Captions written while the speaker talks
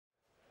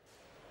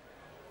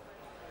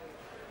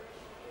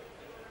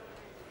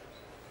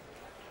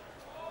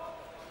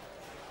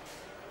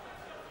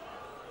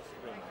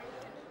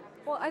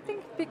Well, I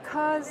think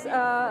because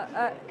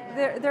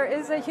there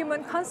is a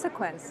human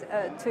consequence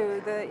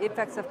to the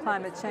effects of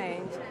climate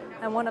change,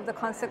 and one of the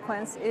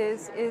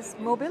consequences is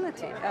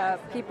mobility,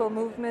 people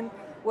movement,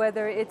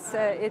 whether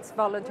it's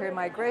voluntary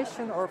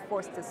migration or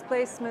forced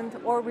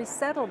displacement or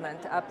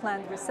resettlement,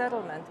 planned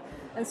resettlement.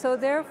 And so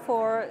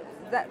therefore,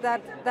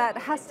 that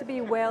has to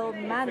be well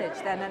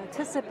managed and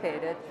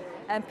anticipated,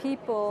 and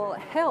people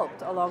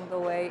helped along the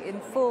way in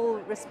full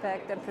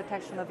respect and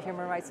protection of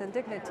human rights and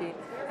dignity.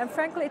 And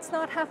frankly, it's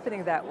not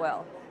happening that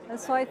well. And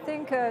so I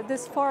think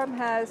this forum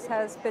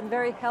has been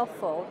very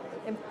helpful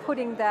in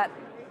putting that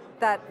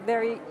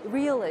very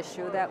real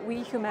issue that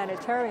we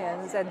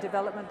humanitarians and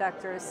development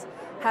actors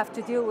have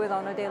to deal with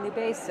on a daily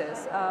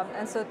basis.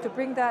 And so to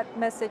bring that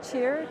message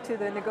here to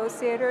the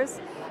negotiators,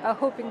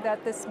 hoping that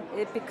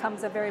it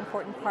becomes a very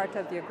important part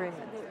of the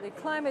agreement. The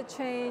climate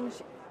change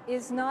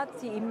is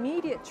not the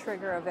immediate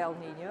trigger of El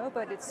Nino,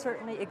 but it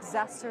certainly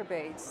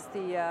exacerbates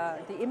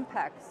the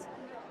impacts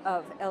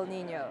of El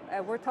Nino.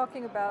 We're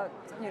talking about,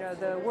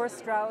 the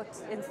worst drought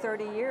in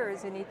 30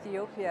 years in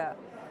Ethiopia,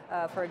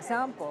 for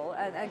example,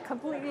 and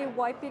completely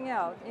wiping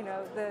out,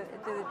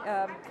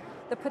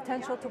 the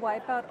potential to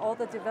wipe out all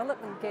the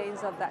development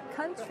gains of that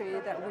country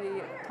that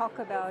we talk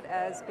about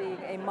as being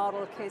a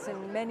model case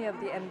in many of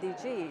the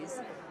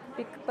MDGs.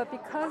 But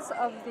because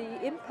of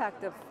the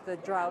impact of the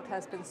drought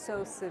has been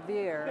so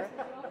severe,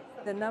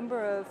 the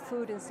number of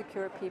food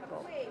insecure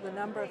people, the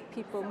number of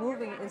people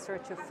moving in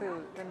search of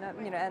food,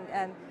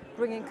 and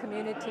bringing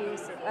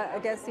communities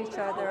against each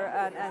other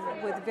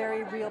and with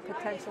very real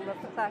potential of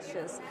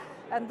clashes.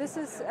 And this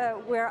is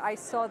where I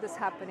saw this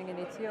happening in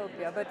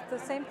Ethiopia, but the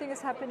same thing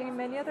is happening in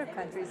many other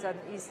countries in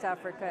East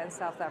Africa and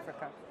South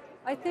Africa.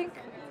 I think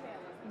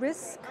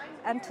risk,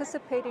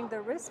 anticipating the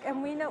risk,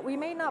 and we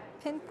may not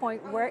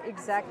pinpoint where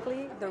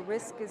exactly the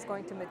risk is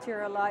going to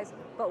materialize,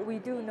 but we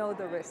do know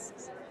the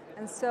risks.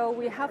 And so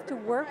we have to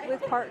work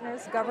with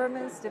partners,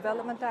 governments,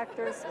 development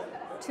actors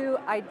to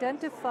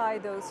identify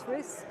those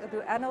risks,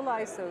 to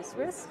analyze those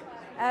risks,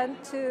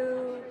 and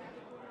to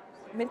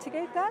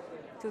mitigate that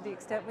to the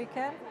extent we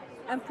can,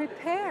 and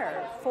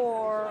prepare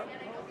for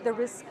the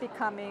risk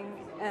becoming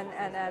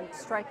and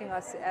striking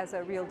us as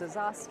a real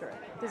disaster.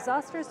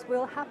 Disasters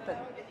will happen,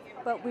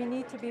 but we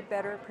need to be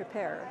better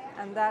prepared,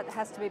 and that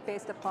has to be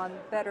based upon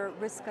better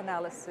risk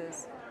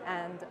analysis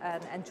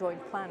and joint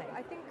planning.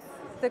 I think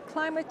the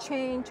climate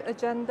change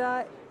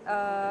agenda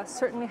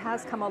certainly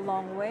has come a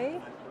long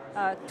way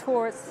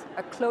towards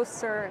a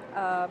closer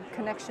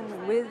connection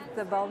with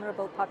the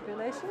vulnerable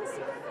populations.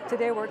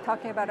 Today we're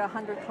talking about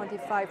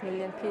 125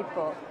 million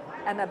people,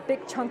 and a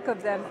big chunk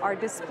of them are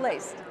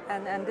displaced.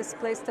 And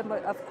displaced,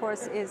 of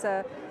course, is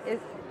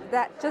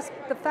that just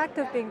the fact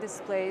of being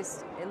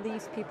displaced, it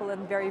leaves people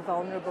in very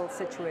vulnerable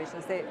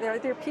situations.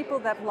 They're people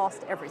that have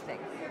lost everything,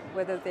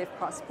 whether they've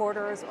crossed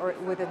borders or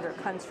within their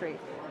country.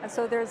 And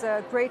so there's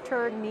a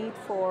greater need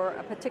for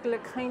a particular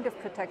kind of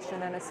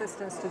protection and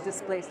assistance to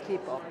displaced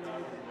people.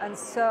 And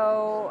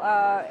so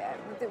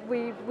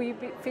we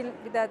feel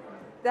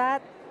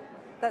that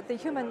the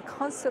human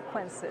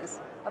consequences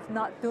of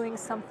not doing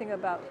something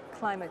about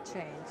climate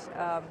change,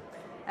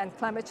 and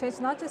climate change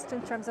not just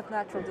in terms of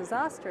natural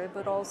disaster,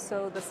 but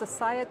also the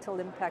societal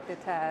impact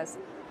it has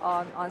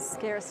on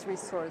scarce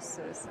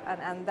resources,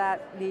 and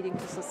that leading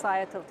to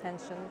societal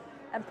tension,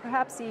 and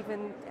perhaps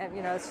even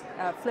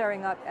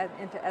flaring up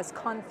as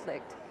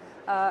conflict.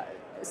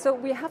 So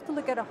we have to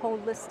look at a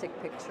holistic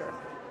picture,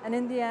 and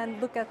in the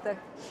end look at the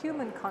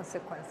human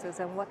consequences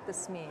and what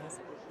this means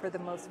for the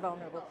most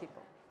vulnerable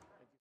people.